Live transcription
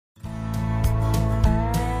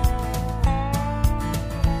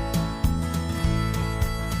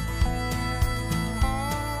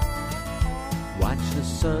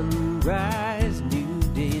sunrise, new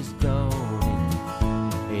day's dawning,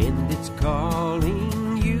 and it's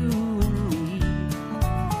calling you and me.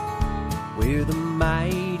 Where the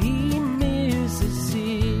mighty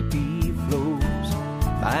Mississippi flows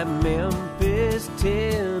by Memphis,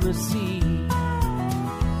 Tennessee.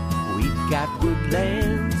 We've got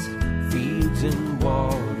woodlands, fields, and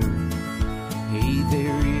water. Hey,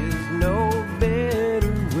 there is no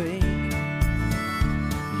better way.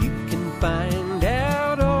 You can find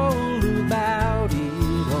out all about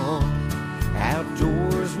it on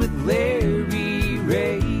Outdoors with Larry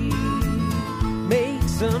Ray. Make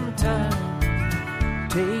some time,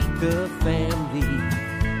 take the family,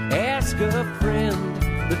 ask a friend,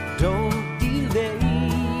 but don't delay.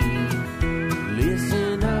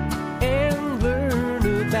 Listen up and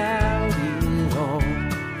learn about it all.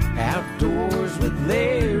 Outdoors with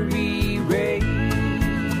Larry Ray.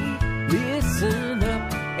 Listen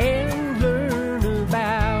up and learn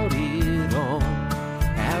about it all.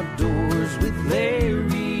 Outdoors with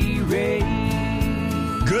Larry Ray.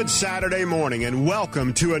 Good Saturday morning and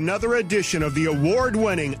welcome to another edition of the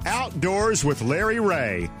award-winning Outdoors with Larry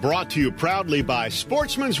Ray. Brought to you proudly by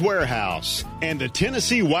Sportsman's Warehouse and the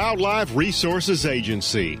Tennessee Wildlife Resources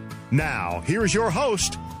Agency. Now, here's your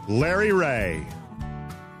host, Larry Ray.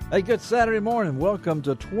 Hey, good Saturday morning. Welcome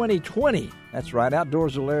to 2020. That's right,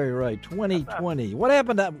 Outdoors with Larry Ray, 2020. What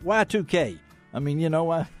happened to Y2K? I mean, you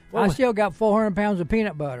know, I still got 400 pounds of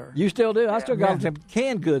peanut butter. You still do? I still got some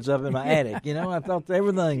canned goods up in my attic. You know, I thought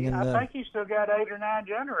everything. And, I think you still got 8 or 9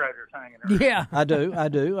 generators hanging around. Yeah. I do.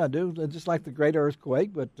 Just like the great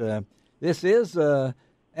earthquake. But this is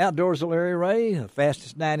Outdoors with Larry Ray, the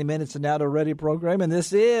fastest 90 minutes in outdoor radio program. And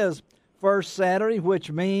this is First Saturday,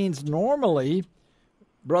 which means normally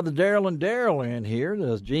Brother Darrell and Daryl in here.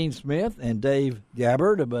 There's Gene Smith and Dave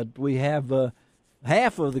Gabbard. But we have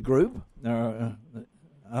half of the group.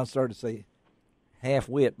 I started to say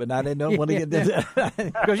half-wit, but I didn't want to get this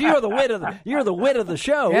because you're the wit of the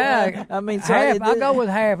show. Yeah, I mean, so half. I'll go with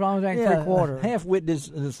half, as long as I ain't three-quarter. Half-wit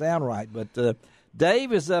doesn't sound right, but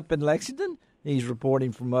Dave is up in Lexington. He's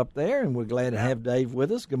reporting from up there, and we're glad to have Dave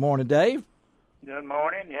with us. Good morning, Dave. Good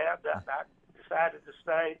morning. Yeah, I decided to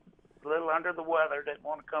stay a little under the weather. Didn't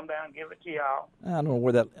want to come down and give it to y'all. I don't know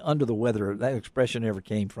where that under the weather, that expression ever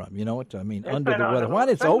came from. You know what I mean? It's under the weather. Why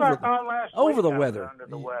it's over the weather? Under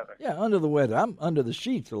the weather. Yeah, under the weather. I'm under the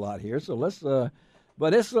sheets a lot here, so let's.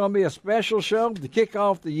 But it's going to be a special show to kick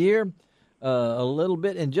off the year. A little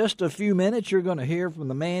bit in just a few minutes, you're going to hear from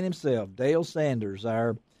the man himself, Dale Sanders.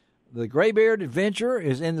 The Graybeard Adventurer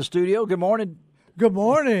is in the studio. Good morning. Good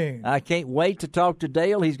morning. I can't wait to talk to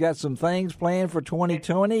Dale. He's got some things planned for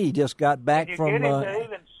 2020. He just got back from. He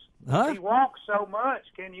walks so much.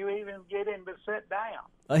 Can you even get him to sit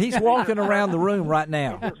down? He's walking around the room right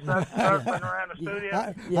now. He's just surfing around the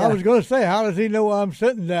studio. I was going to say, how does he know I'm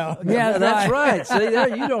sitting down? Yeah, that's right. See,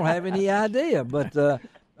 there you don't have any idea. But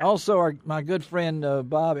also, my good friend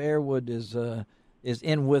Bob Airwood is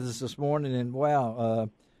in with us this morning, and wow,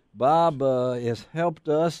 Bob has helped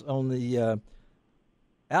us on the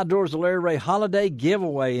Outdoors with Larry Ray holiday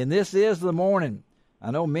giveaway, and this is the morning.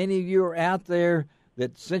 I know many of you are out there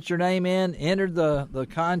that sent your name in, entered the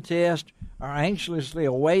contest, are anxiously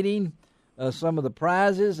awaiting some of the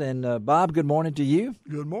prizes. And Bob, good morning to you.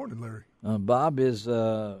 Good morning, Larry. Bob is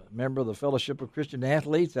a member of the Fellowship of Christian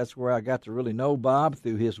Athletes. That's where I got to really know Bob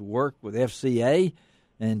through his work with FCA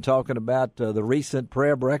and talking about the recent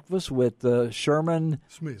prayer breakfast with Sherman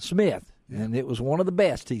Smith. Yeah. And it was one of the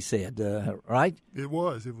best, he said, right? It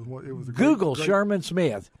was. It was a Google great, Sherman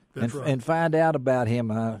Smith and find out about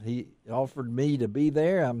him. He offered me to be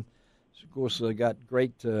there. I'm, of course, got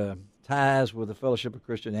great ties with the Fellowship of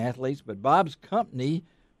Christian Athletes. But Bob's company,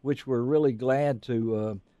 which we're really glad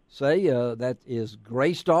to say, that is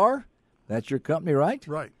Graystar. That's your company, right?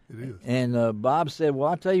 Right, it is. And Bob said,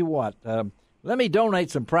 well, I'll tell you what, let me donate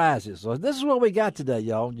some prizes. So this is what we got today,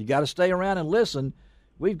 y'all. You got to stay around and listen.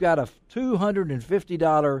 We've got a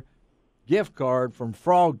 $250 gift card from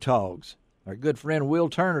Frog Togs. Our good friend Will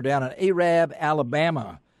Turner down in Arab,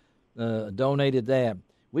 Alabama, donated that.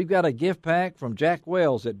 We've got a gift pack from Jack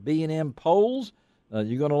Wells at B&M Poles.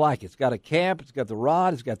 You're going to like it. It's got a cap, it's got the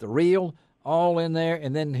rod, it's got the reel, all in there.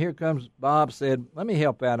 And then here comes Bob said, let me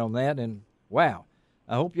help out on that. And, wow,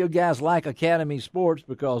 I hope you guys like Academy Sports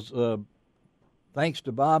because thanks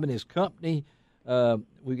to Bob and his company,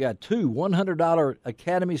 we got two $100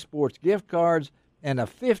 Academy Sports gift cards and a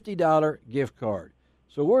 $50 gift card.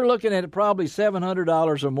 So we're looking at probably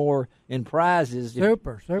 $700 or more in prizes.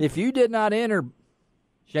 Super. If you did not enter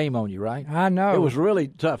shame on you, right? I know. It was really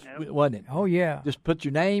tough, wasn't it? Oh, yeah. Just put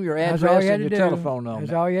your name, your That's all address, you had and your to do. telephone number.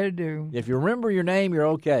 That's all you had to do. If you remember your name, you're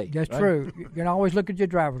okay. That's right? true. You can always look at your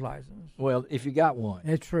driver's license. Well, if you got one.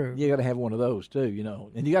 That's true. You got to have one of those, too, you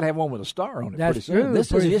know. And you got to have one with a star on it That's pretty soon. true,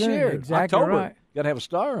 This pretty is this soon. year, Exactly October. right. Got to have a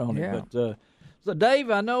star on Yeah. it. But so,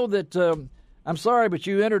 Dave, I know that I'm sorry, but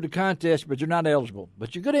you entered the contest, but you're not eligible.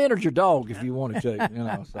 But you could have entered your dog if you wanted to, you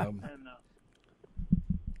know. So. And,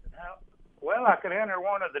 well, I could enter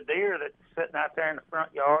one of the deer that's sitting out there in the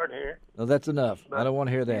front yard here. No, that's enough. But, I don't want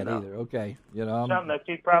to hear that you know, either. Okay, you know. Something that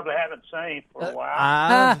you probably haven't seen for a while.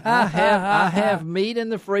 I have meat in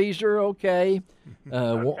the freezer. Okay,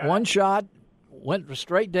 one shot went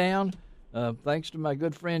straight down. Thanks to my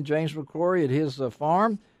good friend James McCrory at his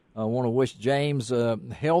farm. I want to wish James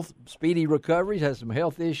health, speedy recovery. He's had some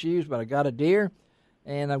health issues, but I got a deer,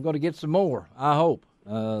 and I'm going to get some more. I hope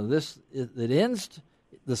it ends.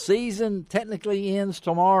 The season technically ends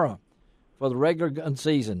tomorrow for the regular gun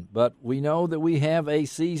season, but we know that we have a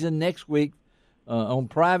season next week on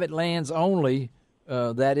private lands only.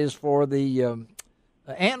 That is for the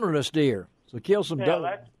antlerless deer. So kill some doe.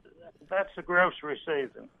 That's the grocery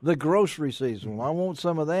season. The grocery season. Well, I want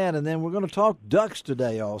some of that, and then we're going to talk ducks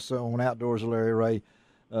today also on Outdoors with Larry Ray.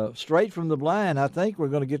 Straight from the blind, I think we're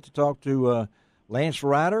going to get to talk to Lance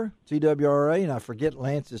Ryder, TWRA, and I forget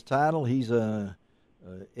Lance's title. He's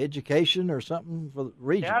education or something for the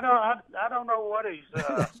region. Yeah, I don't know what he's.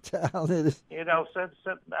 You know, since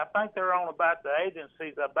I think they're on about the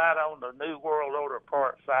agencies about on the New World Order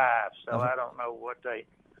Part 5. So I don't know what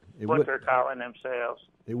they're calling themselves.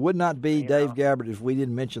 It would not be Dave Gabbard if we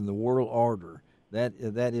didn't mention the World Order. That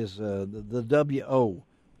is the WO.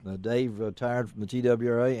 Dave retired from the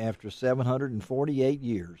TWRA after 748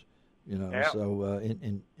 years. You know, so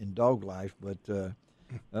in dog life, but.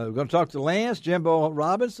 We're going to talk to Lance, Jimbo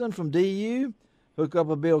Robinson from DU, hook up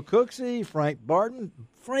with Bill Cooksey, Frank Barton.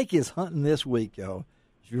 Frank is hunting this week, y'all.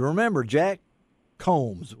 If you remember, Jack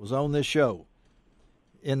Combs was on this show.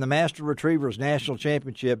 In the Master Retrievers National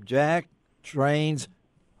Championship, Jack trains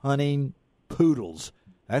hunting poodles.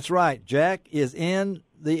 That's right. Jack is in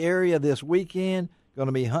the area this weekend, going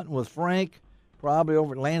to be hunting with Frank, probably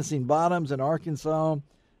over at Lansing Bottoms in Arkansas,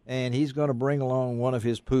 and he's going to bring along one of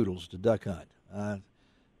his poodles to duck hunt.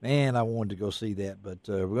 Man, I wanted to go see that. But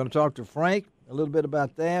we're going to talk to Frank a little bit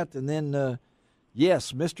about that. And then,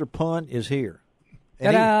 yes, Mr. Pun is here.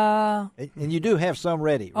 Ta-da! And you do have some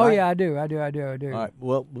ready, right? Oh, yeah, I do. All right.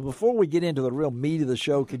 Well, before we get into the real meat of the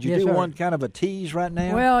show, could you do sir. one kind of a tease right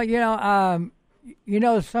now? Well, you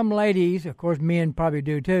know, some ladies, of course, men probably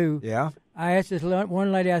do too. Yeah. I asked this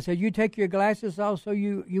one lady, I said, you take your glasses off so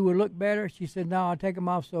you will look better? She said, no, I'll take them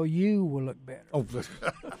off so you will look better. Oh,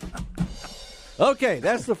 okay,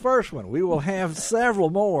 that's the first one. We will have several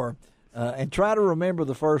more, and try to remember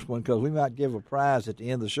the first one because we might give a prize at the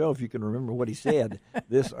end of the show if you can remember what he said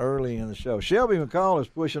this early in the show. Shelby McCall is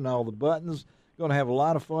pushing all the buttons. Going to have a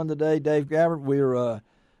lot of fun today. Dave Gabbard,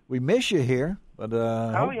 we miss you here, but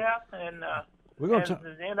and we're going to.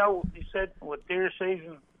 You know, you said with deer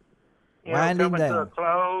season, winding coming down to a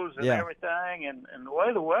close and everything, and the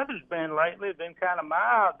way the weather's been lately, it's been kind of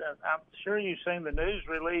mild. I'm sure you've seen the news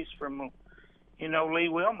release from. Lee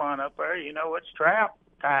Wilmot up there, it's trout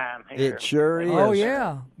time here. It sure is. Oh,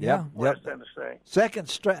 yeah. West Tennessee. Second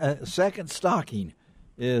stocking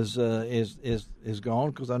is gone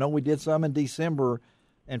because I know we did some in December.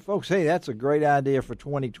 And, folks, hey, that's a great idea for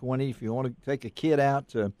 2020. If you want to take a kid out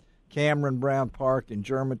to Cameron Brown Park in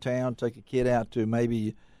Germantown, take a kid out to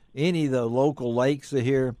maybe any of the local lakes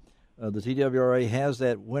here. The TWRA has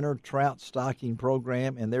that winter trout stocking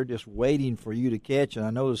program, and they're just waiting for you to catch. And I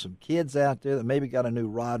know there's some kids out there that maybe got a new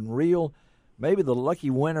rod and reel. Maybe the lucky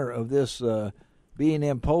winner of this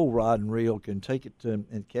B&M pole rod and reel can take it to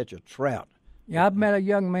and catch a trout. Yeah, I've met a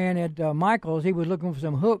young man at Michael's. He was looking for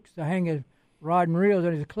some hooks to hang his rod and reels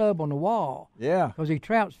at his club on the wall. Yeah. Because he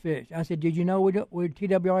trouts fish. I said, did you know we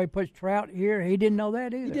TWRA puts trout here? He didn't know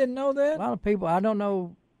that either. He didn't know that? A lot of people, I don't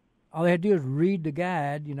know. All they had to do is read the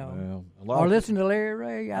guide, or listen to Larry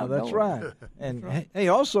Ray. That's right. And, hey,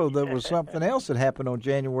 also there was something else that happened on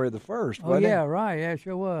January the 1st, wasn't it? Right. Yeah,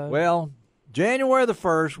 sure was. Well, January the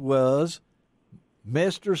 1st was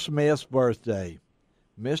Mr. Smith's birthday.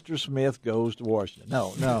 Mr. Smith goes to Washington.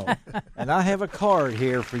 No. And I have a card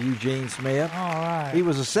here for Eugene Smith. All right. He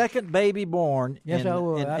was the second baby born in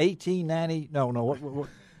 1890. What?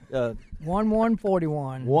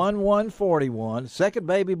 1141. 1141. Second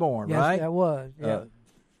baby born, yes, right? Yes, that was. Yeah.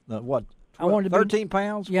 What? 12, I wanted 13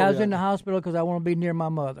 pounds? Yeah, I was in the hospital because I want to be near my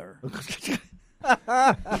mother.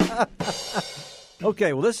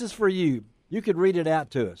 Okay, well, this is for you. you could read it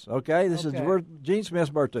out to us, okay? This is Gene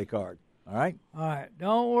Smith's birthday card, all right? All right.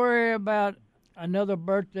 Don't worry about another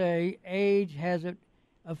birthday. Age hasn't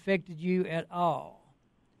affected you at all.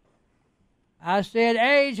 I said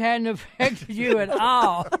age hadn't affected you at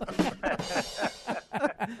all.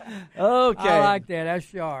 Okay. I like that. That's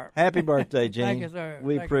sharp. Happy birthday, Gene. Thank you, sir.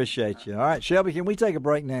 We Thank appreciate you. All right, Shelby, can we take a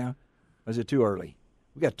break now? Or is it too early?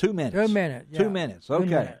 We got 2 minutes. 2 minutes. Yeah. 2 minutes. Okay. 2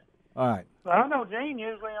 minutes. All right. Well, I know Gene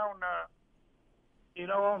usually on,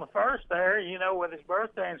 on the first there, with his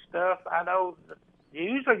birthday and stuff. I know that you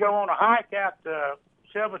usually go on a hike out to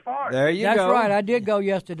Shelby Forest. There you That's go. right. I did go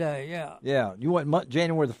yesterday. Yeah. Yeah. You went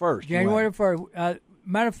January the 1st. January the 1st.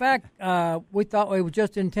 Matter of fact, we thought it was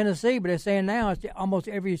just in Tennessee, but they're saying now it's almost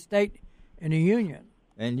every state in the union.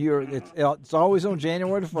 And it's always on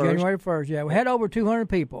January the 1st. January the 1st, yeah. We had over 200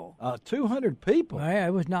 people. 200 people? Well, yeah,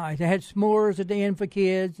 it was nice. They had s'mores at the end for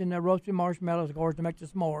kids and roasted marshmallows, of course, to make the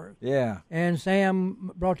s'mores. Yeah. And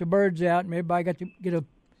Sam brought the birds out, and everybody got to get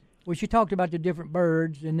well, she talked about the different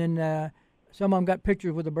birds, and then some of them got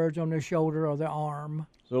pictures with the birds on their shoulder or their arm.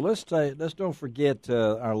 So let's don't forget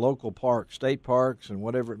our local parks, state parks, and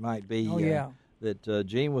whatever it might be. Oh, yeah. That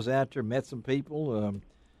Gene was out there, met some people.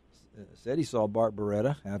 Said he saw Bart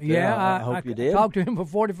Beretta out there. Yeah, I hope you did. I talked to him for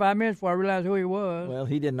 45 minutes before I realized who he was. Well,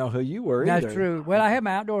 he didn't know who you were either. That's true. Well, I had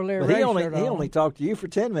my outdoor Larry Ray shirt on. He only talked to you for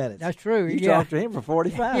 10 minutes. That's true. You talked to him for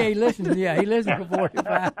 45. Yeah, he listened for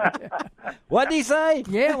 45. What did he say?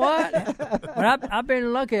 Yeah, what? But I've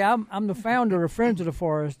been lucky. I'm the founder of Friends of the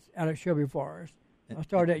Forest out at Shelby Forest. I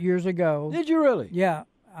started that years ago. Did you really? Yeah.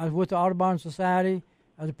 I was with the Audubon Society.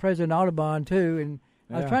 I was the president of Audubon, too. And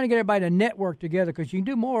I was trying to get everybody to network together because you can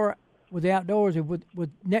do more with the outdoors and with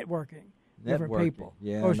networking. Different people.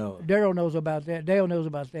 Yeah, of course, I know. Daryl knows about that. Dale knows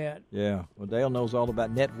about that. Yeah. Well, Dale knows all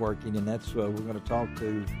about networking, and that's what we're going to talk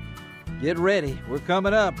to. Get ready. We're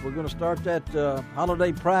coming up. We're going to start that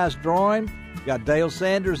holiday prize drawing. We've got Dale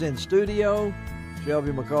Sanders in studio.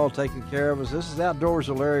 Shelby McCall taking care of us. This is Outdoors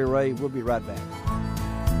with Larry Ray. We'll be right back.